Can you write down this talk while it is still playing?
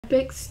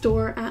epic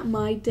store at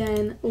my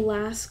den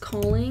last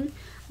calling.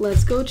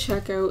 Let's go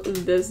check out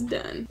this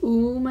den.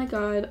 Oh my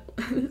god.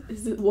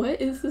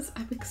 What is this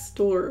epic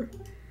store?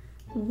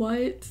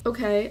 What?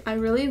 Okay, I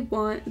really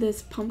want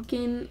this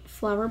pumpkin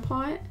flower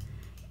pot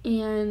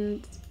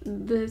and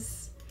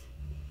this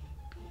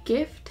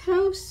gift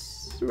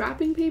house,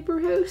 wrapping paper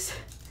house.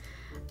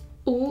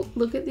 Oh,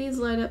 look at these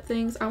light up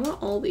things. I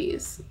want all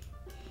these.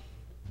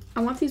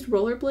 I want these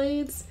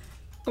rollerblades.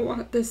 I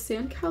want this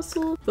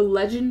sandcastle. The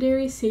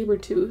legendary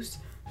Sabertooths,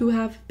 who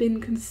have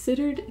been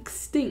considered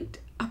extinct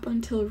up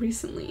until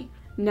recently,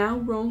 now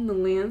roam the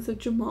lands of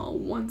Jamal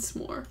once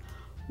more.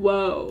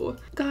 Whoa.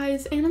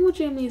 Guys, Animal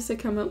Jam needs to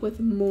come up with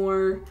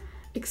more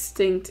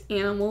extinct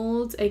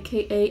animals,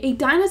 aka a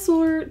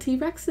dinosaur.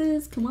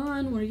 T-Rexes, come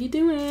on, what are you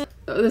doing?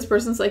 Oh, this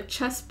person's like,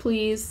 chest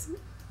please.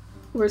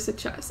 Where's the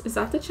chest? Is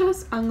that the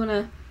chest? I'm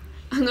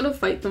gonna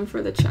fight them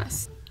for the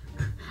chest.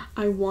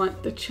 I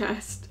want the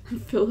chest.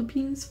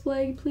 Philippines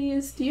flag,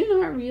 please. Do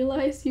you not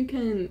realize you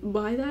can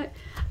buy that?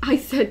 I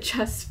said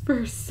chest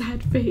first,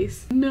 sad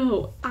face.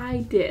 No, I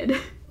did.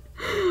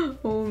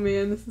 Oh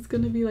man, this is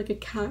gonna be like a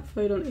cat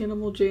fight on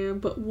Animal Jam,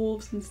 but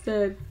wolves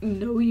instead.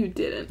 No, you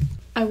didn't.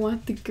 I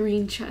want the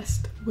green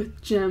chest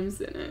with gems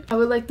in it. I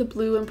would like the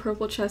blue and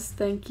purple chest,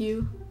 thank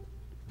you.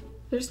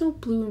 There's no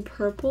blue and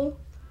purple.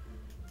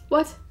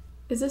 What?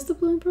 Is this the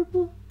blue and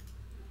purple?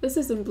 This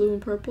isn't blue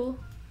and purple.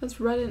 That's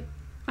red and...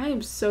 I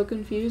am so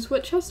confused.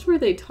 What chest were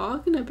they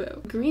talking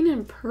about? Green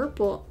and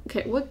purple.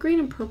 Okay, what green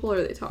and purple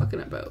are they talking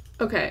about?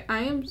 Okay, I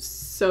am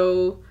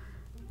so...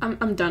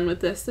 I'm done with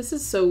this. This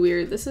is so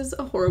weird. This is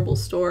a horrible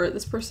store.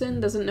 This person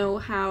doesn't know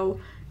how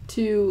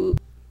to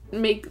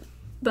make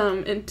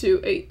them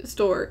into a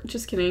store.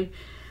 Just kidding.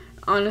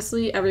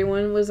 Honestly,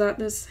 everyone was at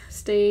this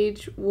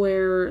stage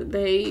where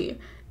they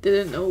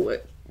didn't know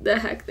what the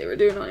heck they were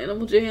doing on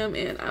Animal Jam,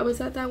 and I was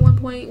at that one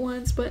point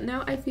once, but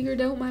now I figured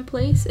out my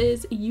place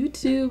is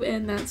YouTube,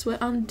 and that's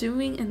what I'm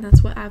doing, and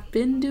that's what I've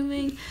been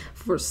doing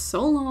for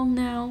so long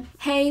now.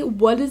 Hey,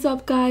 what is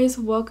up guys?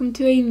 Welcome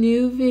to a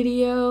new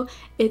video.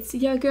 It's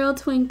your girl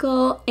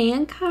Twinkle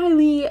and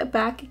Kylie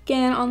back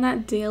again on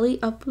that daily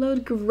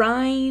upload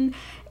grind.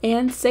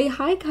 And say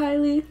hi,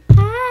 Kylie.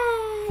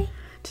 Hi!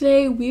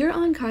 Today we are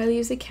on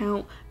Kylie's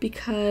account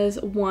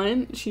because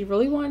one, she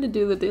really wanted to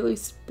do the daily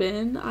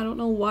spin. I don't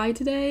know why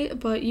today,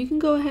 but you can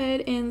go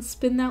ahead and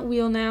spin that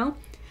wheel now.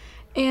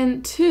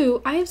 And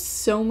two, I have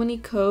so many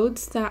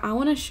codes that I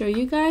want to show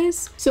you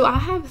guys. So I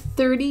have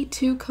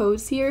 32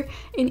 codes here,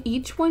 and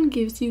each one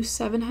gives you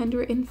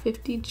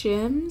 750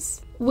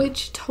 gems,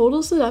 which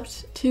totals it up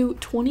to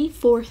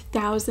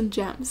 24,000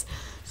 gems.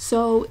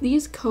 So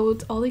these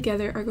codes all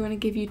together are going to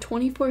give you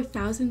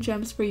 24,000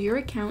 gems for your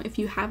account if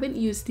you haven't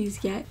used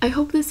these yet. I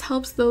hope this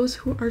helps those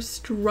who are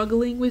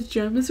struggling with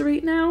gems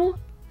right now.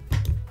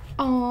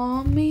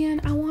 Aw man,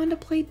 I wanted to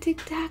play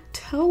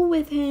tic-tac-toe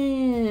with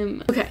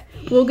him. Okay,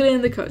 we'll get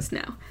into the codes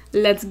now.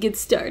 Let's get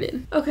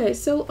started. Okay,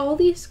 so all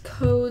these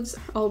codes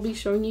I'll be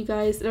showing you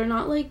guys, they're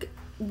not like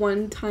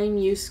one-time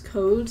use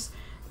codes.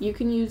 You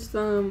can use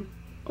them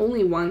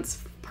only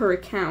once per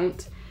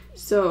account.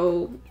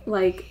 So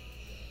like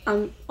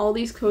all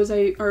these codes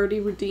I already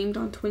redeemed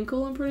on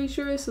Twinkle, I'm pretty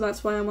sure, so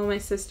that's why I'm on my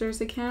sister's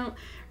account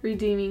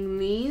redeeming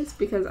these,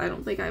 because I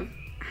don't think I've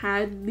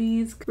had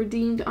these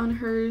redeemed on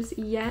hers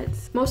yet.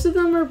 Most of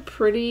them are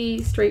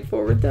pretty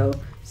straightforward though.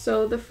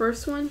 So the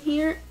first one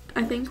here,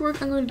 I think we're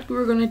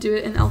gonna do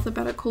it in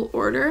alphabetical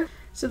order.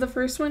 So the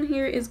first one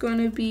here is going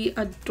to be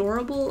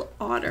Adorable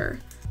Otter.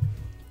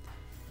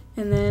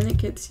 And then it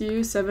gets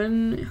you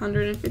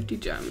 750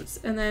 gems.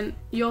 And then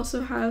you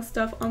also have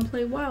stuff on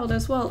Play Wild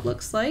as well, it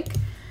looks like.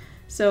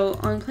 So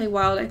on Play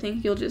Wild, I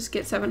think you'll just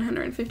get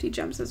 750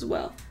 gems as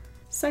well.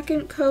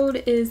 Second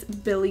code is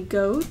Billy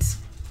Goat.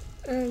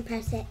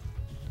 Press it.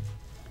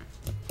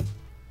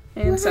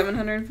 And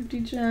 750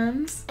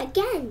 gems.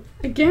 Again,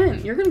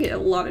 you're gonna get a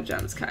lot of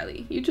gems,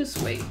 Kylie. You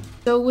just wait.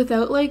 So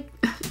without like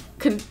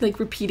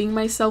repeating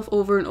myself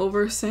over and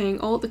over saying,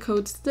 oh, the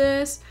code's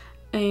this,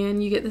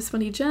 and you get this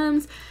many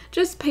gems,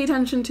 just pay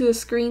attention to the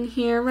screen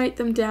here, write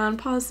them down,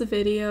 pause the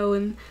video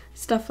and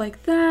stuff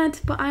like that.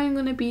 But I'm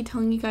gonna be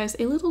telling you guys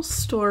a little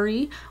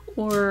story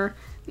or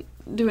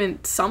doing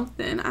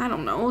something, I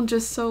don't know,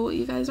 just so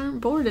you guys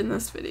aren't bored in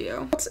this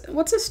video.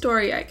 What's a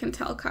story I can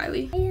tell,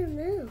 Kylie? I don't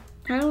know.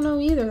 I don't know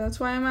either, that's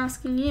why I'm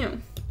asking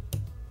you.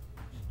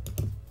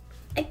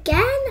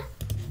 Again?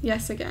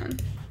 Yes, again.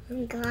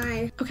 Oh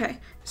god. Okay,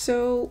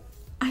 so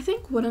I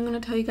think what I'm going to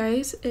tell you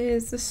guys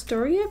is the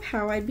story of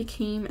how I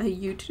became a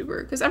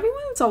YouTuber, because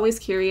everyone's always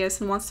curious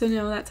and wants to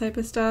know that type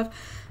of stuff.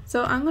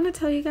 So I'm going to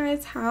tell you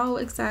guys how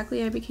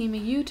exactly I became a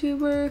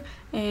YouTuber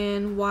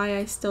and why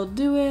I still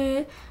do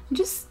it, and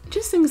just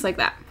things like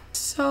that.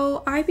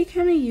 So I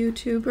became a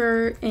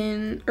YouTuber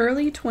in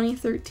early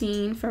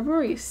 2013,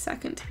 February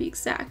 2nd to be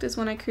exact, is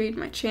when I created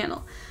my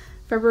channel.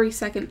 February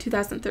 2nd,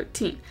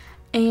 2013.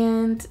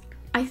 And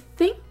I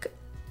think,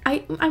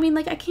 I mean,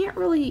 like, I can't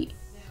really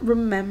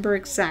remember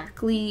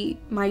exactly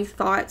my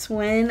thoughts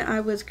when I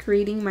was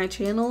creating my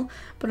channel,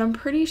 but I'm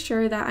pretty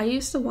sure that I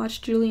used to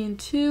watch Julian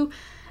too,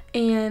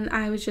 and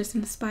I was just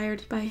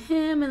inspired by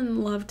him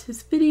and loved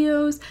his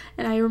videos.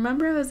 And I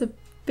remember I was a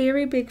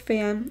very big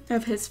fan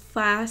of his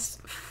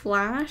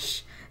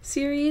Flash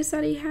series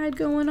that he had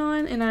going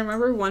on, and I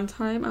remember one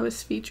time I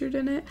was featured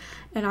in it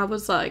and I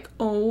was like,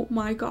 oh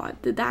my god,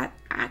 did that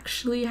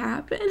actually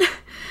happen?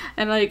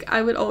 And like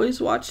I would always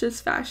watch this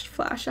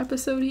Flash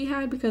episode he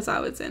had because I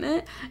was in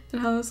it,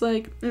 and I was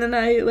like, and then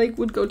I like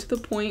would go to the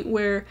point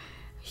where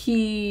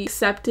he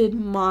accepted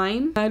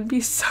mine. I'd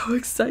be so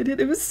excited.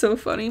 It was so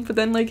funny. But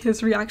then like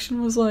his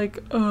reaction was like,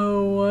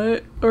 oh,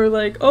 what? Or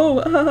like,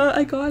 oh,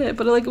 I got it.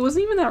 But like it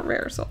wasn't even that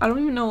rare, so I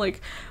don't even know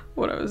like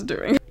what I was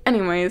doing.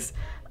 Anyways,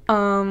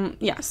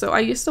 yeah, so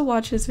I used to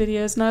watch his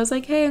videos and I was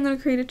like, hey, I'm gonna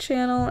create a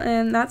channel,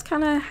 and that's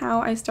kind of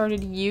how I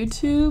started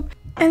YouTube.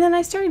 And then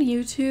I started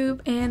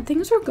YouTube and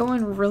things were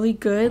going really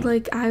good.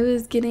 Like I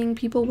was getting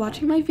people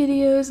watching my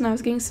videos and I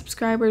was getting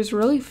subscribers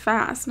really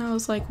fast, and I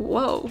was like,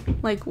 whoa,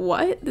 like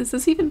what? Is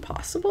this even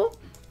possible?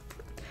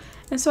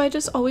 And so I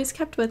just always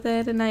kept with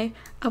it, and I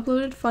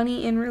uploaded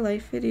funny in real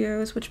life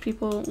videos, which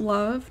people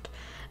loved.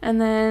 And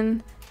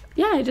then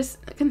yeah, I just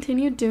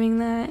continued doing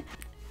that,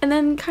 and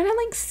then kind of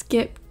like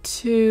skipped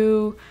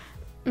to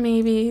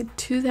maybe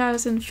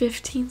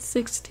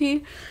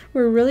 2015-16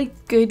 were really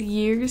good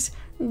years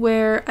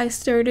where I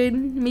started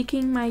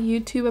making my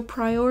YouTube a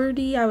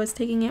priority. I was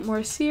taking it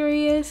more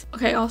serious.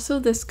 Okay, also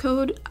this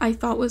code I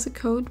thought was a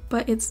code,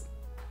 but it's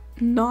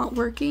not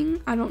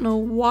working. I don't know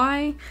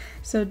why,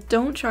 so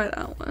don't try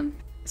that one.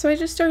 So I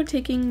just started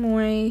taking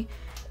my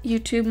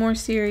YouTube more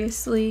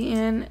seriously,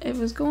 and it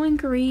was going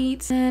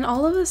great. And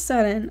all of a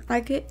sudden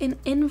I get an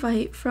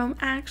invite from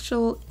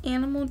actual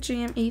Animal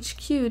Jam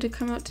HQ to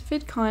come out to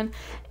VidCon,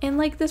 and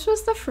like this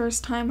was the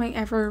first time I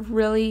ever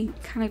really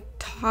kind of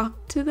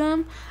talked to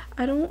them.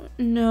 I don't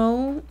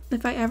know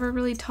if I ever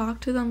really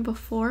talked to them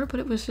before, but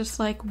it was just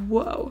like,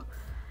 whoa.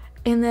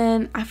 And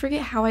then I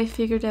forget how I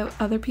figured out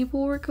other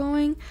people were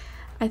going.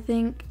 I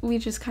think we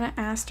just kind of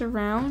asked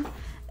around,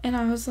 and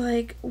I was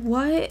like,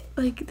 what?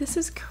 Like, this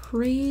is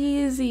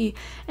crazy.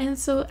 And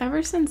so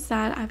ever since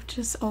that, I've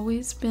just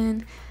always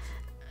been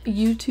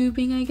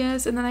YouTubing, I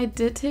guess. And then I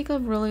did take a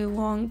really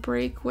long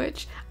break,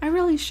 which I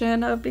really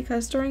shouldn't have,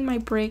 because during my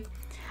break,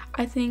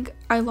 I think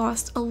I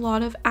lost a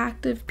lot of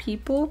active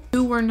people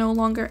who were no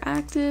longer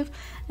active,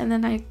 and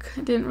then I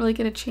didn't really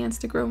get a chance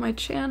to grow my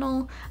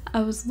channel. I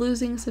was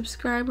losing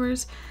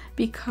subscribers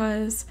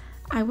because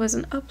I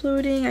wasn't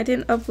uploading. I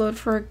didn't upload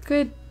for a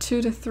good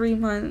 2 to 3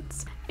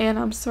 months, and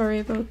I'm sorry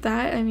about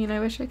that. I mean,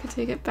 I wish I could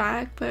take it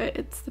back, but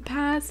it's the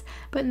past.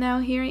 But now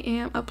here I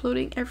am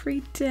uploading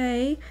every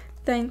day,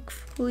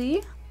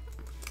 thankfully.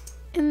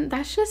 And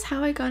that's just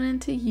how I got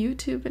into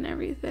YouTube and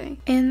everything.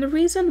 And the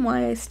reason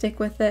why I stick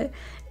with it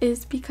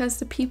is because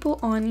the people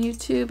on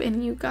YouTube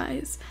and you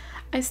guys.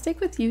 I stick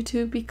with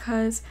YouTube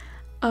because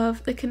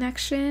of the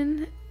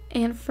connection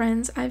and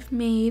friends I've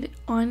made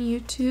on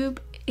YouTube,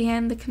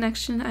 and the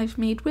connection I've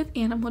made with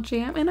Animal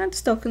Jam, and I'd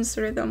still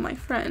consider them my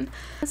friend.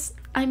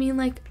 I mean,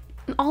 like,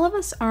 all of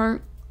us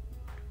aren't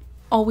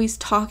always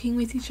talking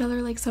with each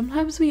other. Like,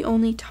 sometimes we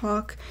only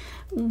talk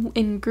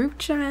in group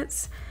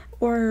chats,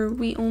 or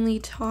we only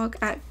talk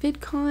at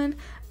VidCon,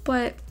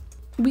 but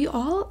we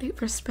all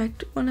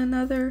respect one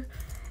another,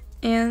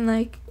 and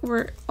like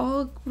we're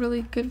all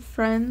really good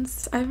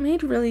friends. I've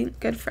made really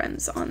good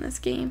friends on this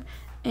game,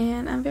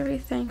 and I'm very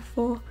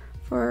thankful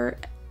for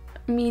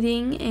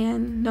meeting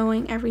and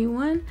knowing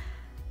everyone.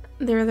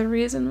 They're the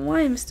reason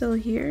why I'm still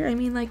here. I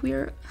mean, like,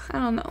 I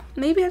don't know,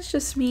 maybe it's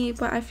just me,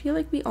 but I feel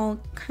like we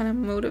all kind of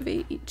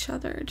motivate each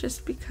other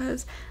just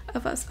because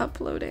of us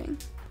uploading.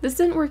 This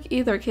didn't work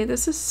either. Okay,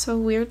 this is so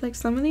weird. Like,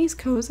 some of these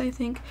codes I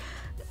think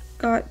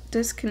got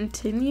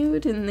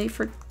discontinued and they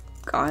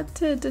forgot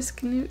to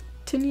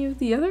discontinue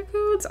the other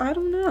codes. I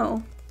don't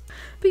know.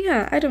 But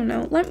yeah, I don't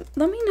know. Let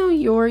me know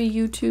your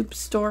YouTube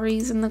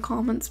stories in the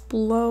comments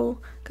below,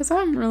 because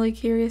I'm really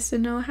curious to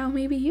know how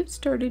maybe you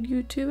started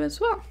YouTube as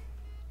well.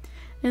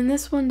 And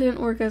this one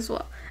didn't work as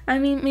well. I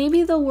mean,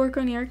 maybe they'll work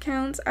on your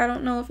accounts. I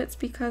don't know if it's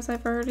because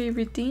I've already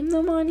redeemed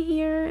them on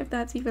here, if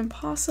that's even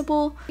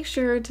possible. Make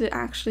sure to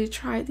actually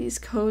try these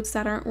codes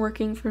that aren't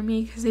working for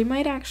me, because they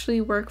might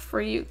actually work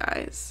for you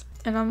guys.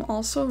 And I'm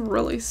also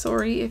really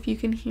sorry if you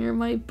can hear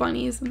my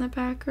bunnies in the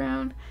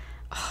background.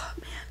 Oh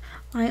man,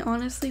 I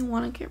honestly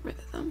want to get rid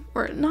of them.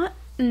 Or not,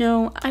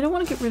 no, I don't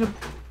want to get rid of,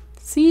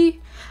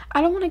 see?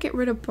 I don't want to get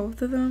rid of both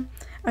of them.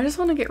 I just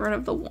want to get rid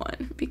of the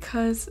one,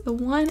 because the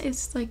one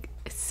is like,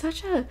 it's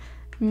such a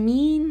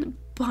mean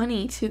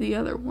bunny to the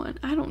other one.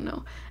 I don't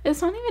know.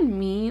 It's not even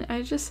mean.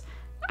 I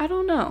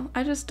don't know.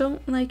 I just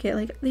don't like it.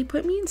 Like, they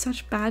put me in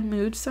such bad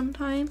moods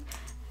sometimes,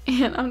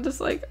 and I'm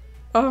just like,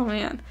 oh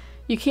man,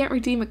 you can't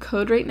redeem a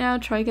code right now.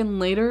 Try again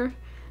later.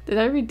 Did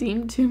I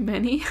redeem too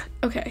many?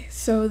 Okay,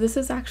 so this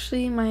is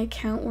actually my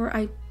account where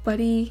I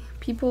buddy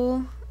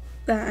people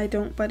that I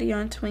don't buddy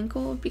on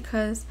Twinkle,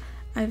 because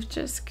I've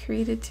just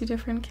created 2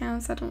 different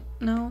accounts. I don't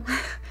know.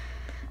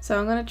 So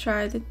I'm gonna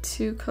try the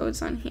 2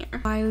 codes on here.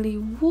 Wiley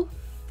Wolf.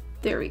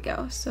 There we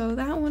go. So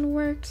that one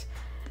worked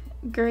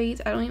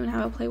great. I don't even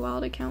have a Play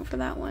Wild account for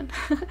that one.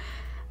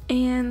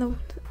 And the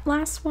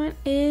last one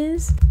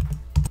is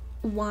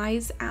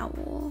Wise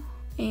Owl,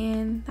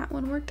 and that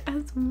one worked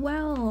as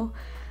well.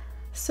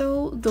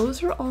 So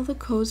those are all the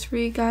codes for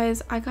you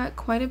guys. I got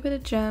quite a bit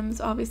of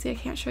gems. Obviously I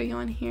can't show you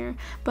on here,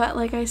 but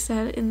like I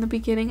said in the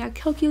beginning, I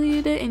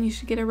calculated it and you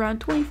should get around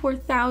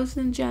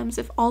 24,000 gems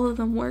if all of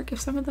them work. If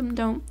some of them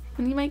don't,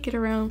 then you might get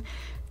around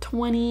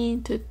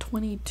 20 to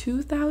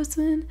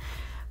 22,000.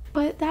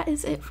 But that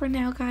is it for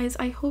now, guys.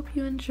 I hope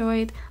you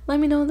enjoyed.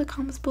 Let me know in the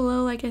comments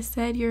below, like I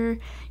said, your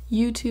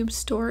YouTube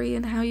story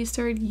and how you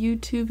started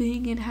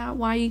YouTubing and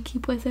why you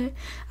keep with it.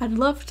 I'd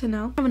love to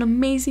know. Have an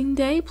amazing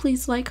day.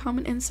 Please like,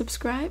 comment, and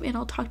subscribe, and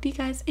I'll talk to you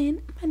guys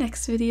in my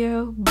next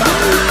video.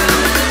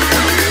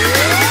 Bye!